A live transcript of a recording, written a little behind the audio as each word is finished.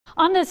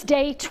On this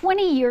day,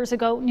 20 years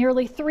ago,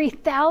 nearly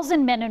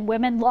 3,000 men and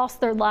women lost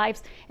their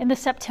lives in the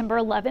September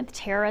 11th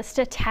terrorist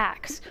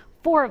attacks.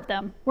 4 of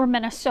them were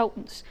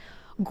Minnesotans.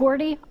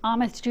 Gordy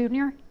Amos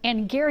Jr.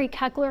 and Gary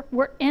Keckler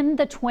were in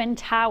the Twin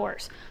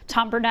Towers.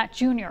 Tom Burnett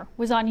Jr.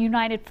 was on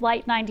United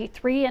Flight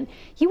 93, and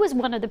he was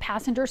one of the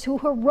passengers who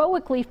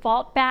heroically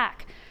fought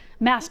back.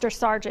 Master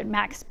Sergeant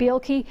Max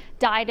Bielke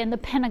died in the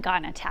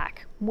Pentagon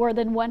attack. More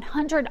than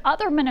 100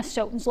 other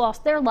Minnesotans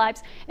lost their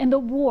lives in the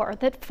war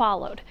that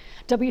followed.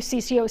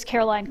 WCCO's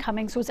Caroline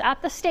Cummings was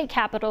at the state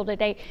capitol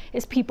today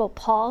as people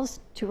paused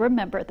to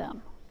remember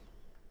them.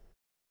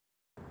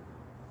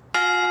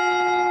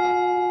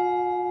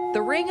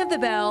 The ring of the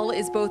bell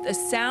is both a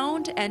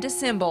sound and a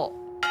symbol.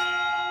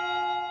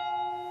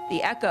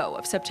 The echo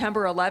of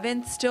September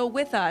 11th still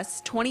with us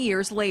 20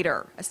 years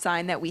later, a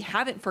sign that we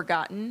haven't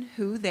forgotten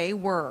who they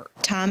were.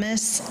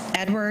 Thomas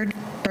Edward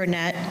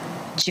Burnett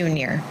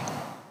Jr.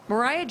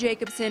 Mariah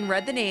Jacobson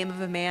read the name of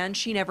a man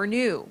she never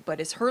knew, but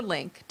is her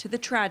link to the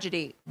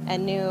tragedy.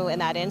 And knew in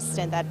that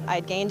instant that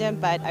I'd gained him,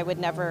 but I would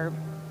never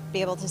be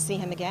able to see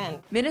him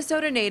again.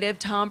 Minnesota native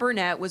Tom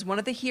Burnett was one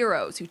of the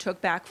heroes who took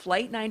back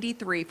Flight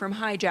 93 from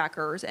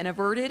hijackers and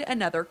averted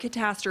another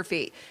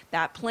catastrophe.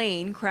 That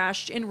plane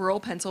crashed in rural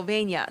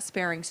Pennsylvania,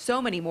 sparing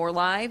so many more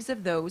lives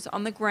of those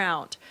on the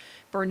ground.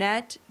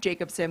 Burnett,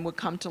 Jacobson would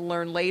come to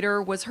learn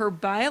later, was her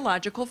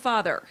biological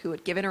father, who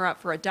had given her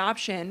up for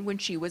adoption when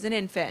she was an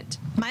infant.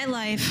 My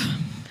life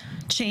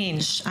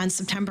changed on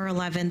September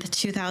 11th,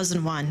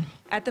 2001.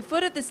 At the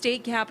foot of the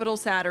state capitol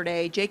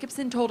Saturday,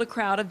 Jacobson told a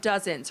crowd of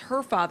dozens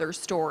her father's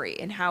story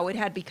and how it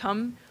had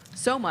become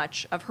so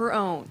much of her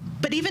own.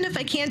 But even if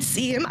I can't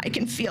see him, I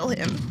can feel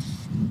him.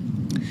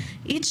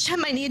 Each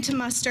time I need to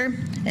muster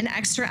an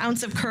extra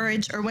ounce of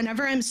courage, or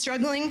whenever I'm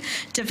struggling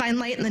to find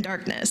light in the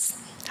darkness,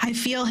 I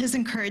feel his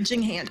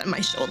encouraging hand on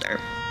my shoulder.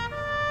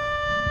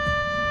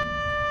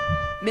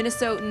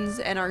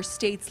 Minnesotans and our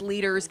state's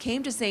leaders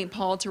came to St.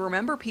 Paul to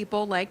remember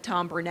people like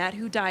Tom Burnett,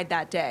 who died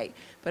that day,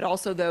 but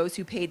also those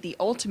who paid the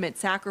ultimate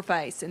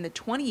sacrifice in the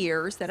 20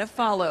 years that have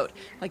followed,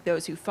 like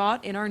those who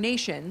fought in our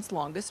nation's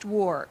longest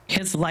war.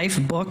 His life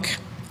book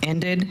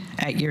ended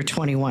at year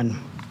 21,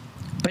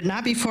 but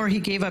not before he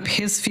gave up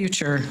his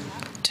future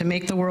to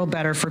make the world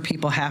better for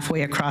people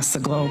halfway across the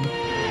globe.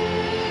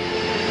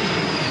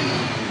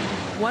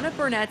 One of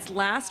Burnett's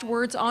last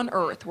words on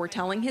earth were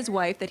telling his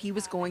wife that he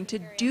was going to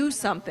do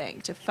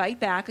something to fight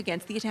back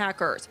against the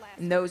attackers.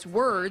 And those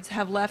words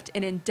have left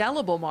an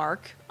indelible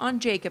mark on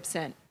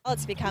Jacobson.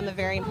 It's become a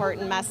very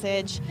important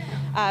message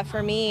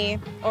for me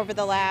over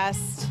the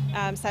last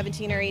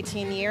 17 or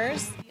 18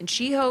 years. And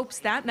she hopes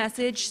that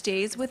message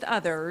stays with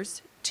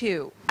others,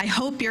 too. I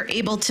hope you're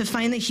able to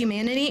find the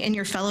humanity in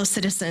your fellow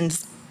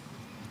citizens.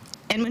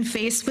 And when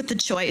faced with the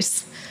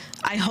choice,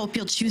 I hope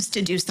you'll choose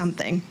to do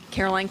something.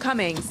 Caroline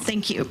Cummings.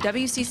 Thank you.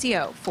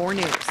 WCCO 4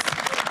 News.